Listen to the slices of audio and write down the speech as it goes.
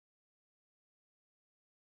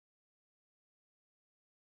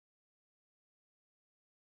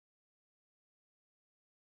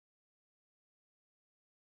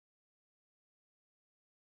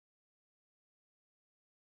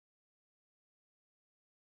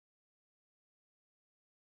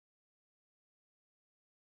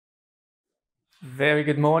Very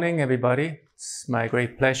good morning, everybody. It's my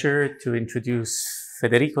great pleasure to introduce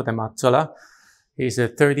Federico De Mazzola. He's a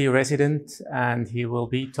third-year resident, and he will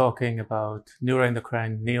be talking about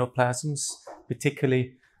neuroendocrine neoplasms,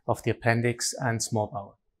 particularly of the appendix and small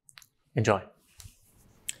bowel. Enjoy.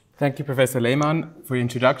 Thank you, Professor Lehmann, for your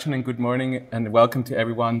introduction, and good morning and welcome to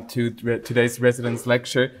everyone to today's residence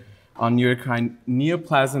lecture on neuroendocrine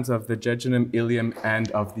neoplasms of the jejunum, ileum, and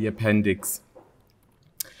of the appendix.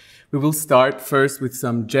 We will start first with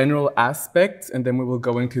some general aspects, and then we will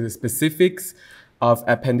go into the specifics of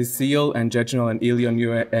appendiceal and jejunal and ileal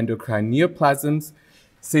neuroendocrine neoplasms.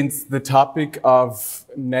 Since the topic of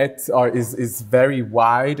NETs is very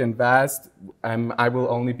wide and vast, I will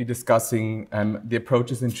only be discussing the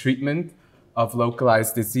approaches and treatment of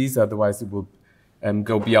localized disease, otherwise it will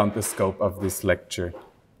go beyond the scope of this lecture.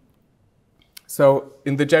 So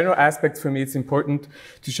in the general aspects, for me, it's important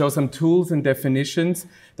to show some tools and definitions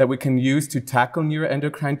that we can use to tackle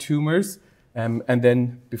neuroendocrine tumors, and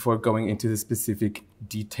then before going into the specific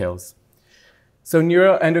details. So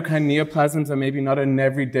neuroendocrine neoplasms are maybe not an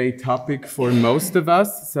everyday topic for most of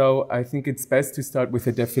us, so I think it's best to start with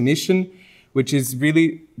a definition, which is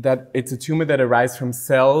really that it's a tumor that arises from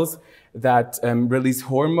cells that release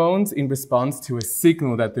hormones in response to a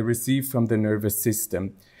signal that they receive from the nervous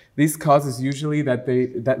system. This causes usually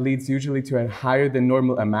that leads usually to a higher than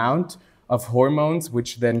normal amount of hormones,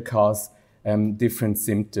 which then cause different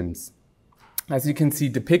symptoms. As you can see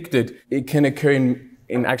depicted, it can occur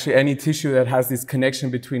in actually any tissue that has this connection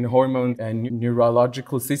between hormone and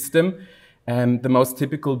neurological system, and the most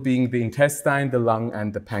typical being the intestine, the lung,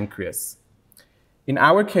 and the pancreas. In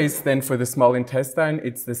our case, then, for the small intestine,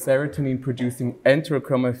 it's the serotonin-producing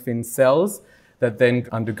enterochromaffin cells that then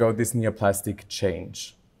undergo this neoplastic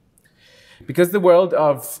change. Because the world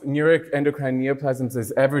of neuroendocrine neoplasms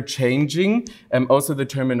is ever-changing, also the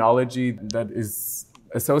terminology that is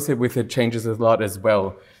associated with it changes a lot as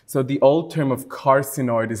well. So the old term of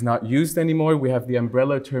carcinoid is not used anymore. We have the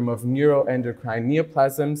umbrella term of neuroendocrine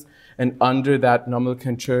neoplasms, and under that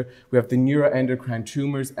nomenclature, we have the neuroendocrine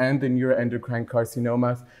tumors and the neuroendocrine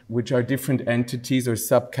carcinomas, which are different entities or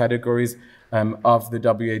subcategories of the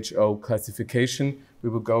WHO classification. We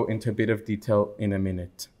will go into a bit of detail in a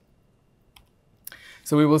minute.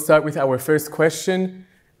 So we will start with our first question.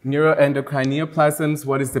 Neuroendocrine neoplasms,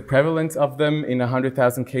 what is the prevalence of them in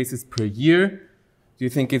 100,000 cases per year? Do you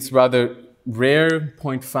think it's rather rare,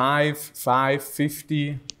 0.5, 5,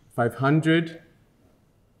 50, 500?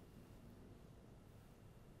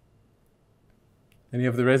 Any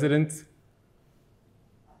of the residents?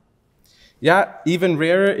 Yeah, even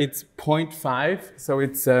rarer, it's 0.5. So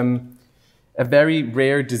it's a very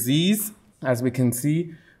rare disease, as we can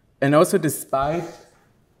see. And also despite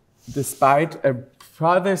a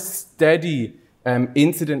rather steady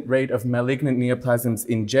incident rate of malignant neoplasms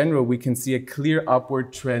in general, we can see a clear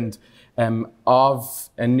upward trend of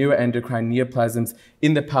neuroendocrine neoplasms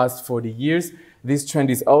in the past 40 years. This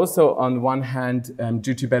trend is also, on one hand,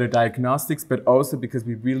 due to better diagnostics, but also because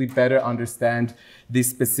we really better understand this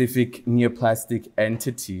specific neoplastic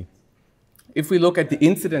entity. If we look at the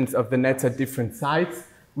incidence of the NETs at different sites,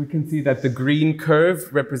 we can see that the green curve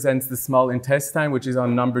represents the small intestine, which is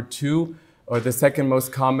on number 2, or the second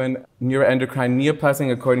most common neuroendocrine neoplasm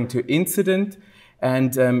according to incident,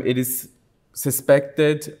 and it is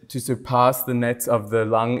suspected to surpass the NETs of the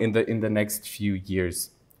lung in the next few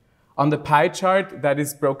years. On the pie chart, that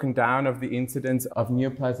is broken down of the incidence of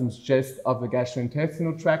neoplasms just of the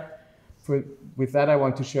gastrointestinal tract. With that, I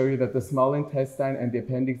want to show you that the small intestine and the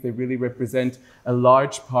appendix, they really represent a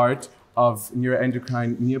large part of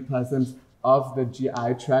neuroendocrine neoplasms of the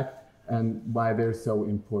GI tract and why they're so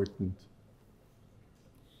important.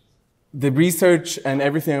 The research and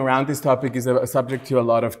everything around this topic is subject to a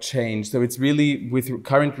lot of change. So it's really, with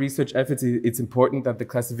current research efforts, it's important that the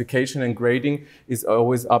classification and grading is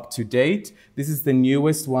always up to date. This is the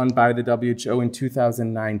newest one by the WHO in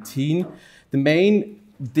 2019. The main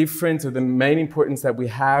difference, or the main importance that we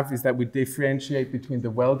have, is that we differentiate between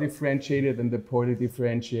the well-differentiated and the poorly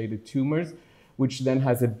differentiated tumors, which then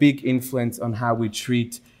has a big influence on how we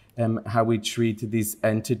treat these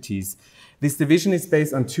entities. This division is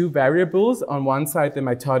based on two variables. On one side, the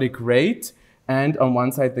mitotic rate, and on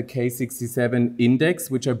one side, the K67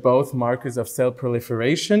 index, which are both markers of cell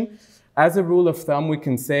proliferation. As a rule of thumb, we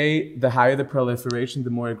can say the higher the proliferation,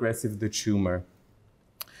 the more aggressive the tumor.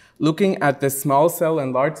 Looking at the small cell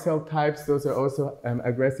and large cell types, those are also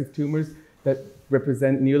aggressive tumors that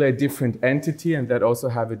represent nearly a different entity and that also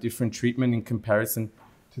have a different treatment in comparison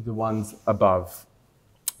to the ones above.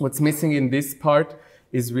 What's missing in this part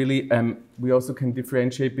is really, we also can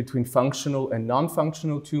differentiate between functional and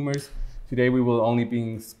non-functional tumors. Today we will only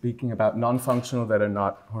be speaking about non-functional that are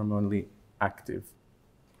not hormonally active.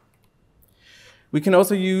 We can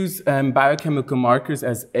also use biochemical markers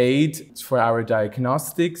as aids for our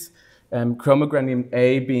diagnostics. Chromogranin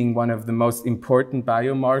A being one of the most important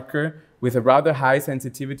biomarker with a rather high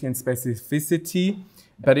sensitivity and specificity,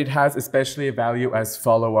 but it has especially a value as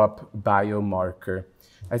follow-up biomarker.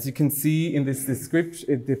 As you can see in this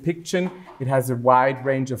depiction, it has a wide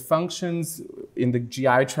range of functions in the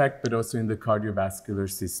GI tract, but also in the cardiovascular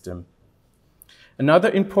system. Another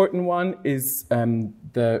important one is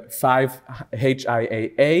the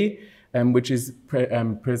 5-HIAA, which is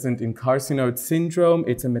present in carcinoid syndrome.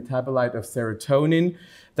 It's a metabolite of serotonin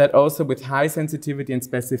that also with high sensitivity and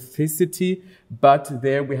specificity, but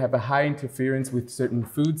there we have a high interference with certain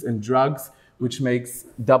foods and drugs, which makes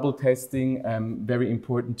double testing very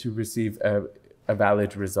important to receive a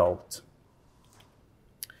valid result.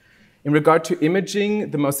 In regard to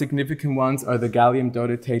imaging, the most significant ones are the gallium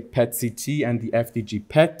dotatate PET-CT and the FDG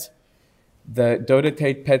PET. The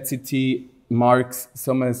dotatate PET-CT marks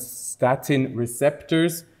somatostatin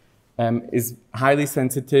receptors, is highly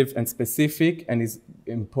sensitive and specific, and is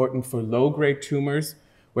important for low-grade tumors,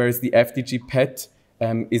 whereas the FDG PET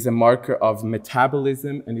is a marker of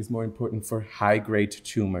metabolism and is more important for high-grade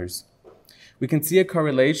tumors. We can see a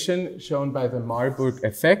correlation shown by the Marburg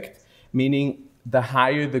effect, meaning the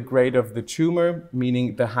higher the grade of the tumor,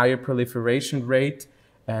 meaning the higher proliferation rate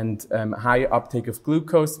and higher uptake of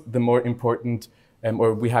glucose, the more important,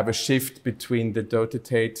 or we have a shift between the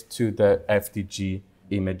dotatate to the FDG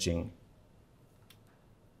imaging.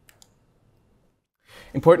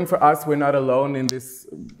 Important for us, we're not alone in this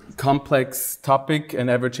complex topic and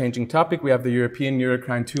ever-changing topic. We have the European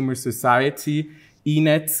Neuroendocrine Tumor Society,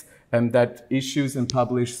 ENETS, that issues and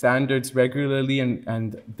publish standards regularly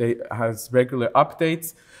and they has regular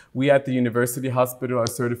updates. We at the University Hospital are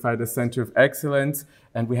certified as Center of Excellence,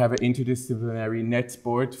 and we have an interdisciplinary NET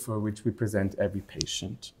board for which we present every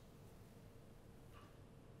patient.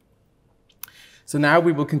 So now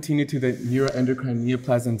we will continue to the neuroendocrine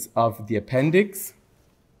neoplasms of the appendix.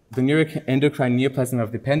 The neuroendocrine neoplasm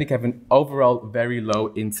of the appendix have an overall very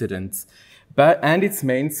low incidence. And its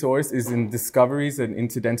main source is in discoveries and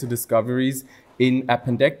incidental discoveries in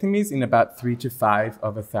appendectomies in about 3 to 5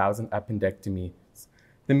 of 1,000 appendectomies.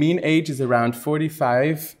 The mean age is around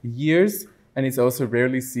 45 years and is also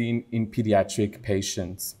rarely seen in pediatric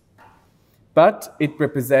patients. But it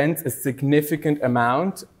represents a significant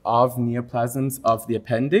amount of neoplasms of the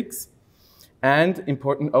appendix, and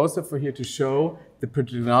important also for here to show the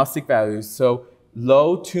prognostic values. So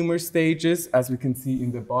low tumor stages, as we can see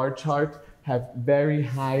in the bar chart, have very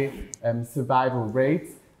high survival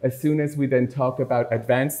rates. As soon as we then talk about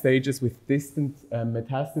advanced stages with distant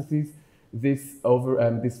metastases, this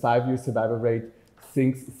 5-year survival rate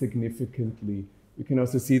sinks significantly. You can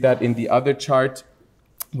also see that in the other chart,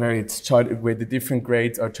 where it's charted, where the different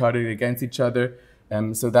grades are charted against each other.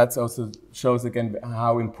 So that also shows again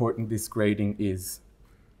how important this grading is.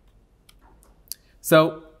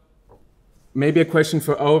 So maybe a question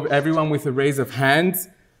for everyone with a raise of hands.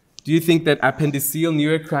 Do you think that appendiceal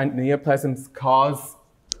neuroendocrine neoplasms cause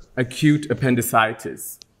acute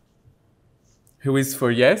appendicitis? Who is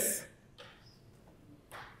for yes?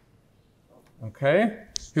 Okay.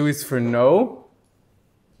 Who is for no?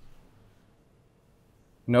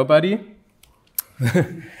 Nobody?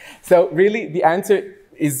 So really the answer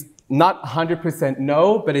is not 100%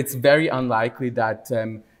 no, but it's very unlikely that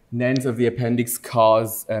NENs of the appendix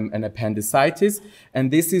cause an appendicitis,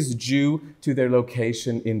 and this is due to their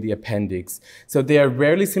location in the appendix. So they are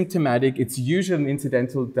rarely symptomatic. It's usually an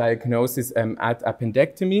incidental diagnosis at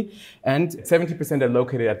appendectomy, and 70% are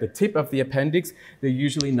located at the tip of the appendix. They're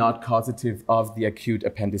usually not causative of the acute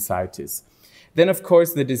appendicitis. Then, of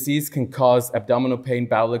course, the disease can cause abdominal pain,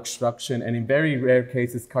 bowel obstruction, and in very rare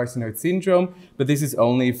cases, carcinoid syndrome, but this is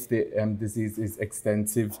only if the disease is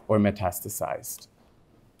extensive or metastasized.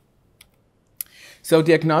 So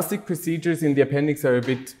diagnostic procedures in the appendix are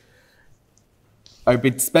a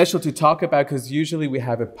bit special to talk about because usually we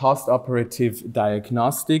have a post-operative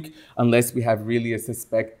diagnostic unless we have really a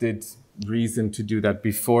suspected reason to do that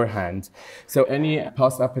beforehand. So any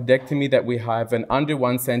post-appendectomy that we have an under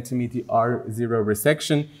 1 centimeter R0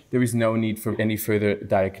 resection, there is no need for any further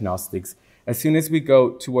diagnostics. As soon as we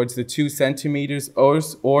go towards the 2 centimeters or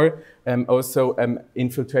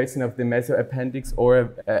infiltration of the mesoappendix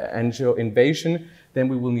or angio invasion, then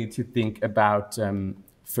we will need to think about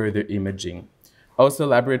further imaging. Also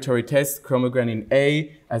laboratory tests, chromogranin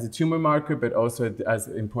A as a tumor marker, but also as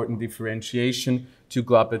important differentiation to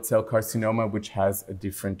goblet cell carcinoma, which has a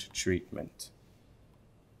different treatment.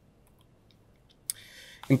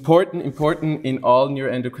 Important in all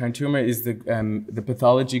neuroendocrine tumor is the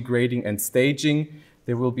pathology grading and staging.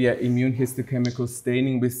 There will be an immune histochemical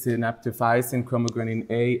staining with synaptophysin, chromogranin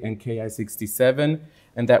A, and Ki67,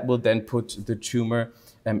 and that will then put the tumor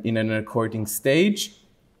in an according stage.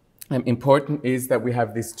 Important is that we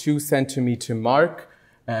have this 2 centimeter mark,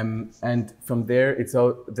 and from there,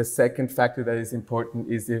 the second factor that is important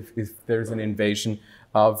is if there's an invasion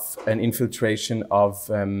of an infiltration of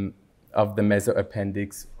the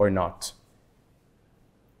mesoappendix or not.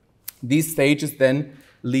 These stages then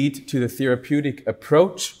lead to the therapeutic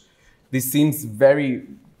approach. This seems very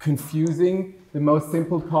confusing. The most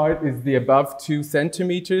simple part is the above 2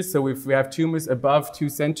 centimeters. So if we have tumors above 2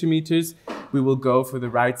 centimeters, we will go for the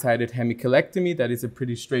right-sided hemicolectomy. That is a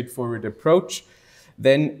pretty straightforward approach.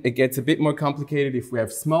 Then it gets a bit more complicated if we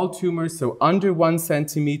have small tumors, so under 1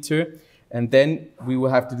 centimeter. And then we will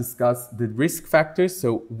have to discuss the risk factors.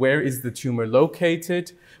 So where is the tumor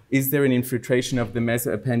located? Is there an infiltration of the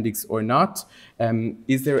mesoappendix or not?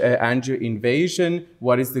 Is there an angioinvasion?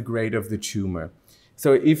 What is the grade of the tumor?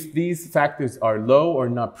 So if these factors are low or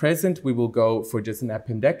not present, we will go for just an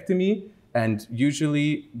appendectomy. And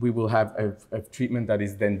usually we will have a treatment that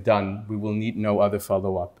is then done. We will need no other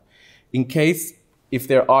follow-up. In case if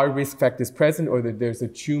there are risk factors present or that there's a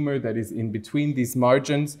tumor that is in between these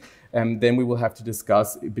margins, then we will have to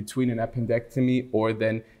discuss between an appendectomy or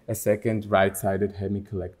then a second right-sided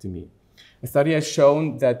hemicolectomy. A study has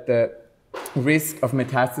shown that the risk of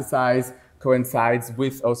metastasize coincides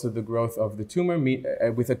with also the growth of the tumor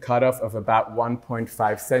with a cutoff of about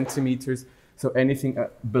 1.5 centimeters. So anything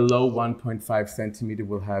below 1.5 centimeter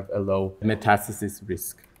will have a low metastasis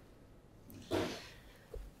risk.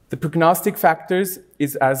 The prognostic factors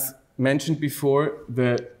is, as mentioned before,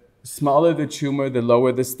 the smaller the tumor, the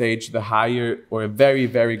lower the stage, the higher or a very,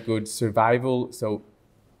 very good survival. So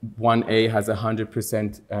 1A has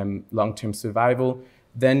 100% long-term survival.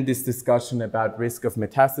 Then this discussion about risk of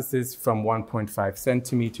metastasis from 1.5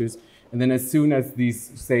 centimeters. And then as soon as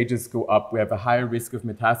these stages go up, we have a higher risk of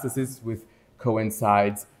metastasis, which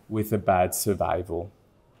coincides with a bad survival.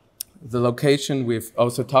 The location we've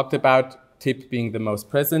also talked about, tip being the most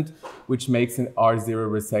present, which makes an R0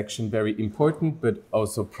 resection very important, but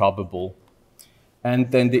also probable.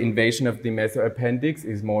 And then the invasion of the mesoappendix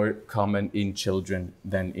is more common in children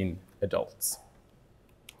than in adults.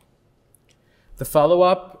 The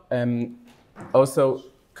follow-up also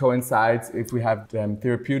coincides. If we have the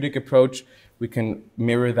therapeutic approach, we can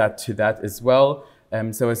mirror that to that as well.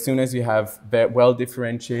 So as soon as you have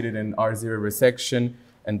well-differentiated an R0 resection,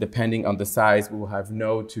 and depending on the size, we will have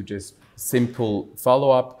no to just simple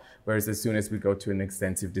follow-up, whereas as soon as we go to an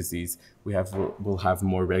extensive disease, we'll have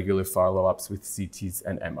more regular follow-ups with CTs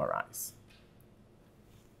and MRIs.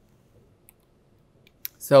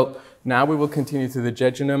 So now we will continue to the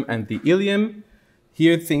jejunum and the ileum.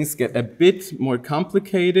 Here things get a bit more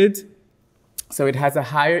complicated. So it has a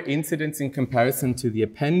higher incidence in comparison to the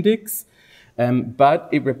appendix, but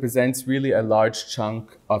it represents really a large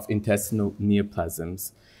chunk of intestinal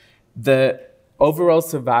neoplasms. The overall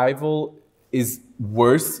survival is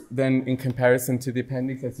worse than in comparison to the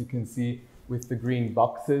appendix, as you can see with the green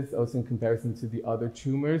boxes, also in comparison to the other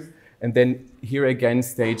tumors. And then here again,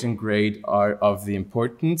 stage and grade are of the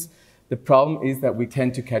importance. The problem is that we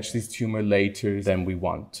tend to catch this tumor later than we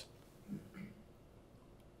want.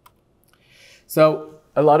 So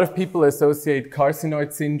a lot of people associate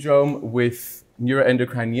carcinoid syndrome with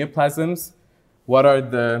neuroendocrine neoplasms. What are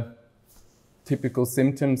the typical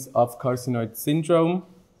symptoms of carcinoid syndrome?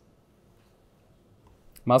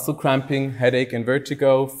 Muscle cramping, headache and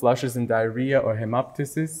vertigo, flushes and diarrhea or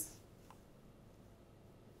hemoptysis.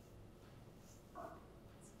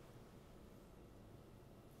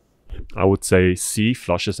 I would say C,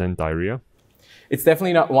 flushes and diarrhea. It's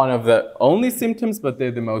definitely not one of the only symptoms, but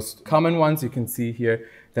they're the most common ones. You can see here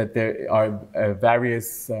that there are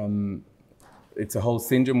various, it's a whole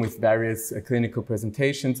syndrome with various clinical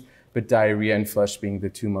presentations, but diarrhea and flush being the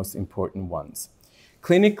two most important ones.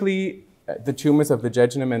 Clinically, the tumors of the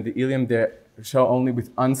jejunum and the ileum, they show only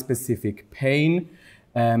with unspecific pain,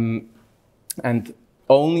 and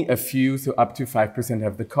only a few, so up to 5%,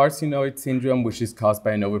 have the carcinoid syndrome, which is caused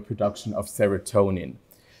by an overproduction of serotonin.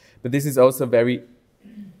 But this is also a very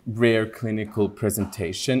rare clinical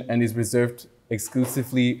presentation and is reserved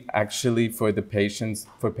exclusively actually for patients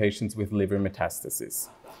with liver metastasis.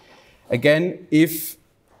 Again, if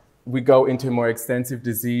we go into more extensive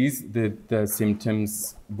disease, the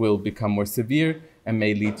symptoms will become more severe and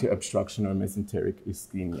may lead to obstruction or mesenteric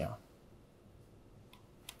ischemia.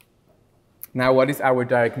 Now, what is our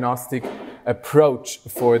diagnostic approach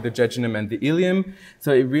for the jejunum and the ileum.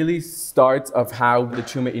 So it really starts of how the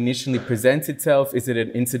tumor initially presents itself. Is it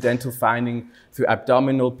an incidental finding through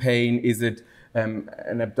abdominal pain? Is it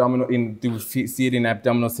an abdominal? Do we see it in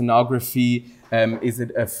abdominal sonography? Is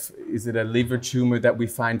it a liver tumor that we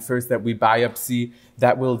find first that we biopsy?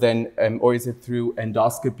 That will then, or is it through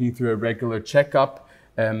endoscopy, through a regular checkup?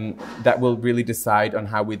 That will really decide on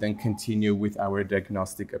how we then continue with our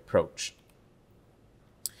diagnostic approach.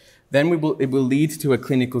 Then it will lead to a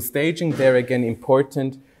clinical staging. There again,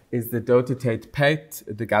 important is the dotatate PET,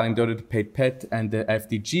 the gallium dotatate PET, and the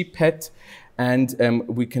FDG PET. And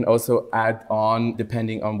we can also add on,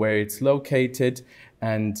 depending on where it's located.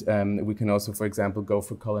 And we can also, for example, go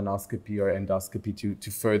for colonoscopy or endoscopy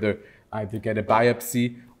to further either get a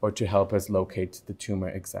biopsy or to help us locate the tumor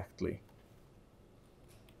exactly.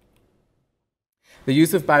 The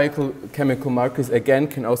use of biochemical markers, again,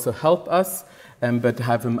 can also help us, but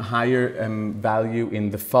have a higher value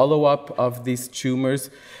in the follow-up of these tumors.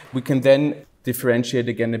 We can then differentiate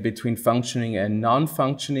again between functioning and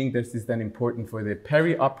non-functioning. This is then important for the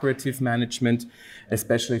perioperative management,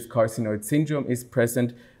 especially if carcinoid syndrome is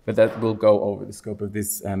present, but that will go over the scope of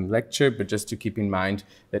this lecture. But just to keep in mind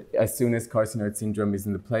that as soon as carcinoid syndrome is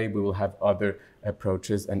in the play, we will have other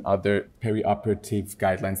approaches and other perioperative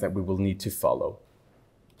guidelines that we will need to follow.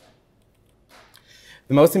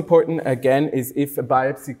 The most important, again, is if a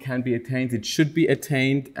biopsy can be attained, it should be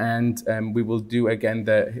attained, and we will do, again,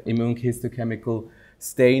 the immunohistochemical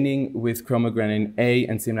staining with chromogranin A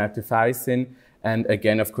and simnatafysin, and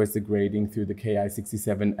again, of course, the grading through the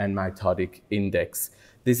Ki-67 and mitotic index.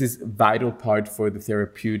 This is a vital part for the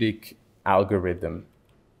therapeutic algorithm.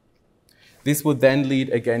 This will then lead,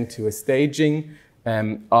 again, to a staging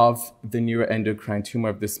of the neuroendocrine tumor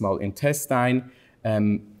of the small intestine.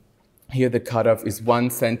 Here the cutoff is 1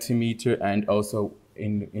 centimeter, and also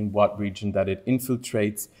in what region that it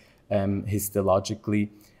infiltrates histologically.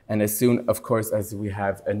 And as soon, of course, as we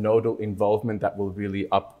have a nodal involvement, that will really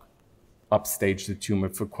upstage the tumor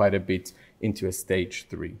for quite a bit into a stage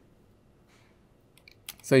 3.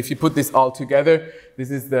 So if you put this all together,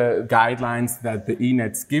 this is the guidelines that the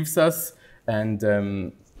ENETS gives us,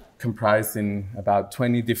 and comprised in about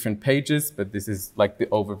 20 different pages, but this is like the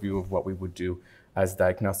overview of what we would do as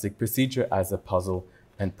diagnostic procedure, as a puzzle,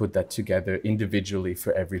 and put that together individually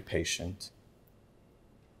for every patient.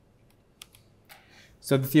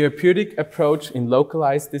 So the therapeutic approach in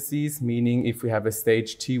localized disease, meaning if we have a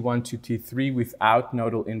stage T1 to T3 without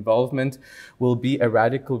nodal involvement, will be a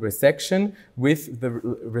radical resection with the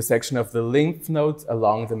resection of the lymph nodes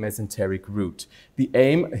along the mesenteric root. The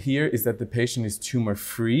aim here is that the patient is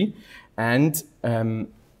tumor-free and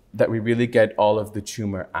that we really get all of the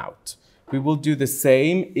tumor out. We will do the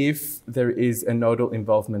same if there is a nodal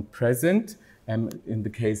involvement present in the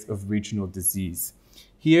case of regional disease.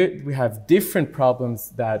 Here we have different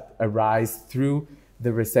problems that arise through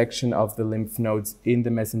the resection of the lymph nodes in the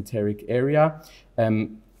mesenteric area.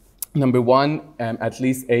 Number one, at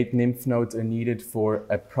least 8 lymph nodes are needed for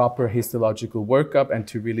a proper histological workup and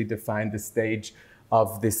to really define the stage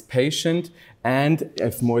of this patient. And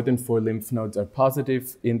if more than 4 lymph nodes are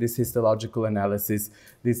positive in this histological analysis,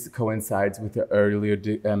 this coincides with the earlier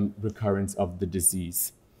recurrence of the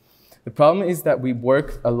disease. The problem is that we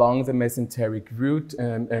work along the mesenteric root,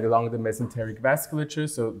 along the mesenteric vasculature.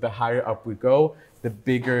 So the higher up we go, the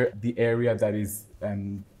bigger the area that is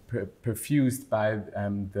perfused by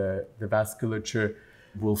the vasculature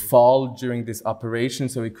will fall during this operation.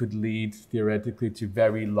 So it could lead theoretically to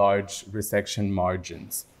very large resection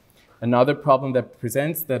margins. Another problem that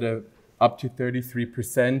presents that up to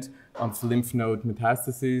 33% of lymph node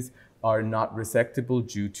metastases are not resectable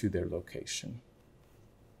due to their location.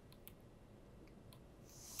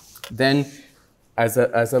 Then, as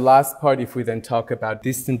a last part, if we then talk about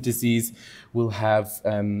distant disease, we'll have,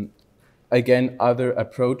 again, other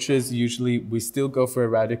approaches. Usually, we still go for a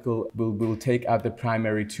radical. We'll take out the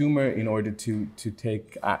primary tumor in order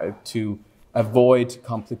to avoid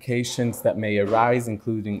complications that may arise,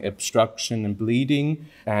 including obstruction and bleeding.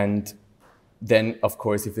 And then, of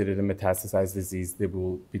course, if it is a metastasized disease, there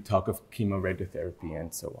will be talk of chemoradiotherapy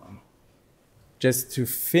and so on. Just to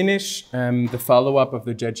finish, the follow-up of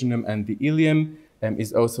the jejunum and the ileum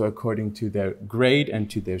is also according to their grade and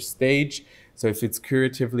to their stage. So if it's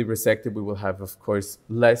curatively resected, we will have, of course,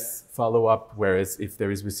 less follow-up, whereas if there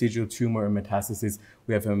is residual tumor or metastasis,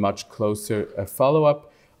 we have a much closer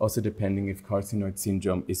follow-up, also depending if carcinoid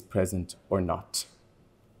syndrome is present or not.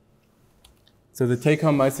 So the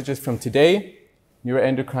take-home messages from today: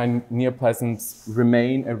 neuroendocrine neoplasms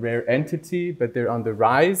remain a rare entity, but they're on the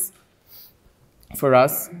rise for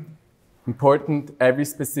us. Important, every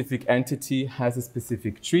specific entity has a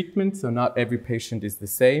specific treatment, so not every patient is the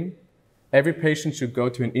same. Every patient should go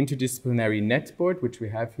to an interdisciplinary net board, which we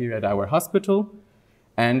have here at our hospital,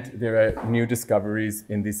 and there are new discoveries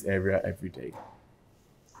in this area every day.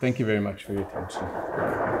 Thank you very much for your attention.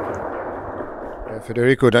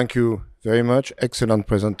 Federico, thank you very much. Excellent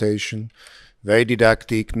presentation. Very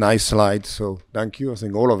didactic, nice slides. So thank you. I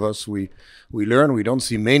think all of us, we learn. We don't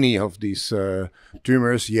see many of these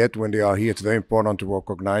tumors yet when they are here. It's very important to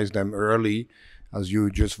recognize them early, as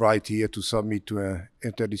you just write here, to submit to an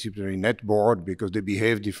interdisciplinary net board because they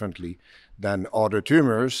behave differently than other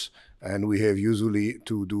tumors. And we have usually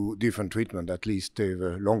to do different treatment, at least they have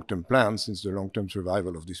a long-term plan, since the long-term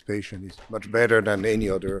survival of this patient is much better than any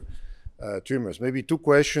other tumors. Maybe two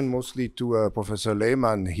questions, mostly to Professor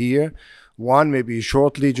Lehmann here. One, maybe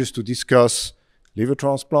shortly, just to discuss liver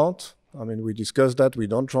transplant. I mean, we discussed that. We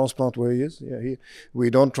don't transplant where he is. Yeah, here. We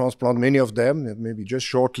don't transplant many of them. Maybe just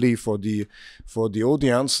shortly for the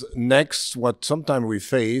audience. Next, what sometimes we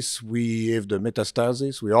face, we have the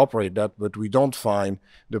metastasis. We operate that, but we don't find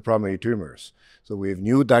the primary tumors. So we have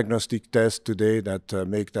new diagnostic tests today that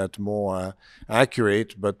make that more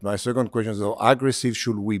accurate. But my second question is, how aggressive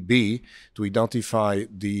should we be to identify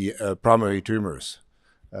the primary tumors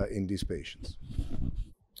in these patients?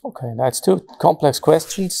 Okay, that's two complex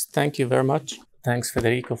questions. Thank you very much. Thanks,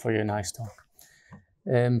 Federico, for your nice talk.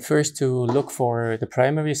 First, to look for the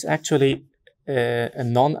primaries. Actually, a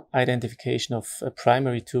non-identification of a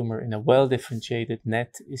primary tumor in a well-differentiated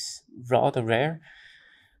net is rather rare.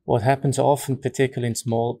 What happens often, particularly in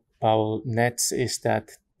small bowel nets, is that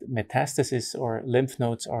metastases or lymph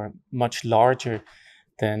nodes are much larger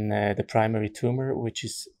than the primary tumor, which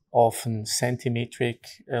is often centimetric,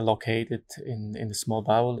 located in the small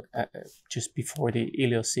bowel, just before the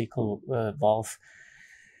ileocecal valve.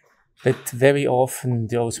 But very often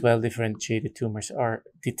those well-differentiated tumors are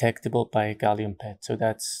detectable by gallium PET. So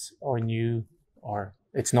that's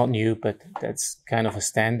it's not new, but that's kind of a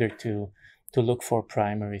standard to look for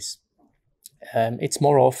primaries. It's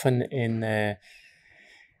more often in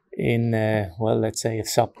let's say a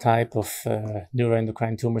subtype of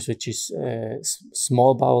neuroendocrine tumors, which is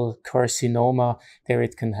small bowel carcinoma. There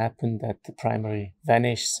it can happen that the primary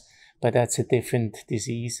vanishes, but that's a different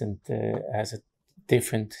disease and has a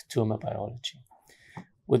different tumor biology.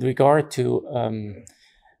 With regard to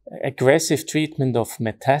aggressive treatment of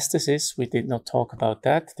metastasis, we did not talk about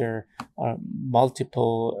that. There are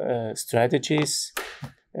multiple strategies.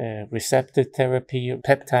 Receptor therapy,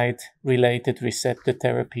 peptide-related receptor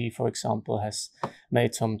therapy, for example, has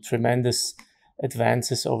made some tremendous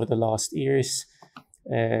advances over the last years.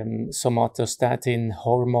 Somatostatin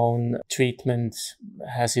hormone treatment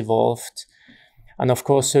has evolved. And of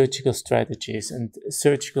course, surgical strategies. And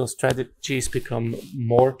surgical strategies become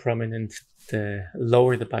more prominent the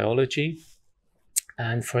lower the biology.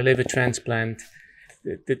 And for liver transplant,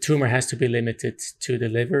 the tumor has to be limited to the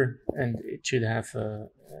liver, and it should have a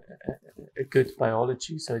good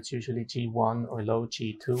biology. So it's usually G1 or low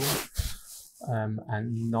G2,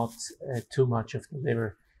 and not too much of the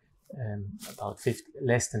liver. About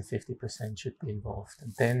less than 50% should be involved.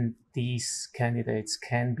 And then these candidates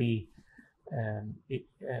can be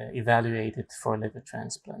evaluated for liver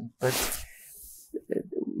transplant. But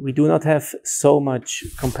we do not have so much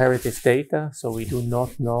comparative data, so we do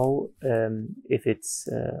not know if it's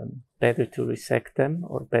better to resect them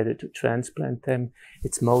or better to transplant them.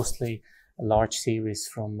 It's mostly a large series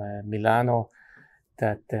from Milano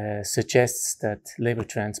that suggests that liver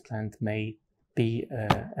transplant may be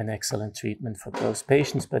an excellent treatment for those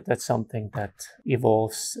patients, but that's something that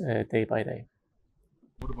evolves day by day.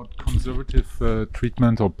 What about conservative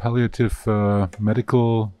treatment or palliative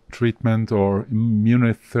medical treatment or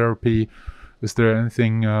immunotherapy? Is there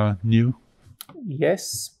anything new?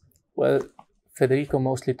 Yes. Well, Federico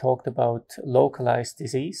mostly talked about localized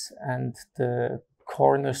disease, and the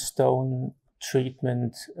cornerstone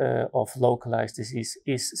treatment of localized disease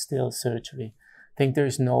is still surgery. I think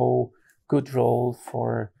there's no good role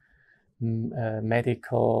for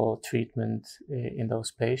medical treatment in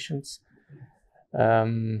those patients.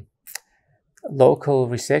 Local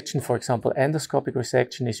resection, for example, endoscopic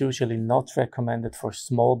resection, is usually not recommended for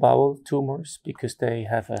small bowel tumors because they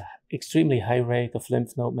have an extremely high rate of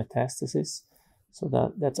lymph node metastasis.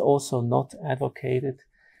 So that's also not advocated.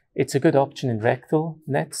 It's a good option in rectal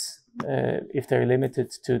nets. If they're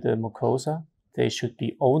limited to the mucosa, they should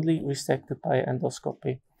be only resected by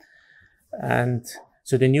endoscopy. And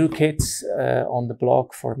so the new kits on the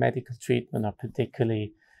block for medical treatment are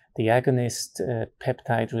particularly the agonist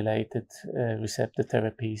peptide-related receptor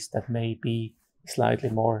therapies that may be slightly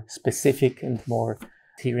more specific and more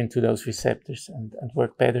adhere into those receptors and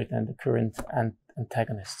work better than the current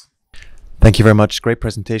antagonists. Thank you very much. Great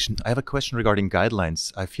presentation. I have a question regarding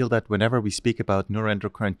guidelines. I feel that whenever we speak about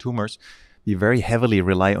neuroendocrine tumors, we very heavily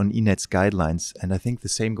rely on INET's guidelines, and I think the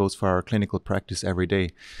same goes for our clinical practice every day.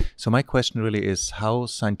 So my question really is, how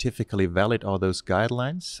scientifically valid are those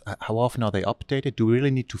guidelines? How often are they updated? Do we really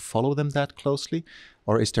need to follow them that closely?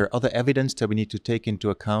 Or is there other evidence that we need to take into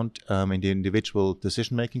account in the individual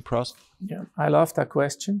decision-making process? Yeah, I love that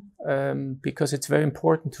question because it's very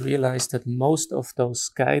important to realize that most of those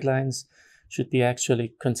guidelines should be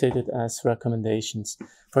actually considered as recommendations.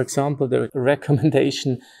 For example, the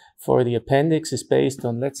recommendation for the appendix is based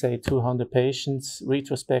on, let's say, 200 patients,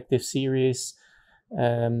 retrospective series,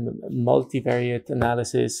 multivariate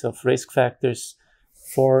analysis of risk factors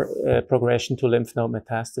for progression to lymph node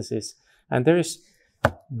metastasis. And there is,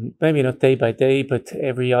 maybe not day by day, but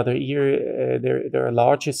every other year, there are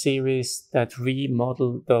larger series that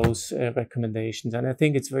remodel those recommendations. And I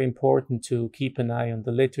think it's very important to keep an eye on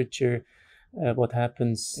the literature, what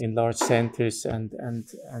happens in large centers, and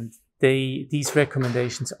these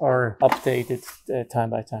recommendations are updated time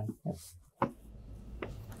by time.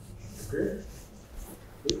 Yeah.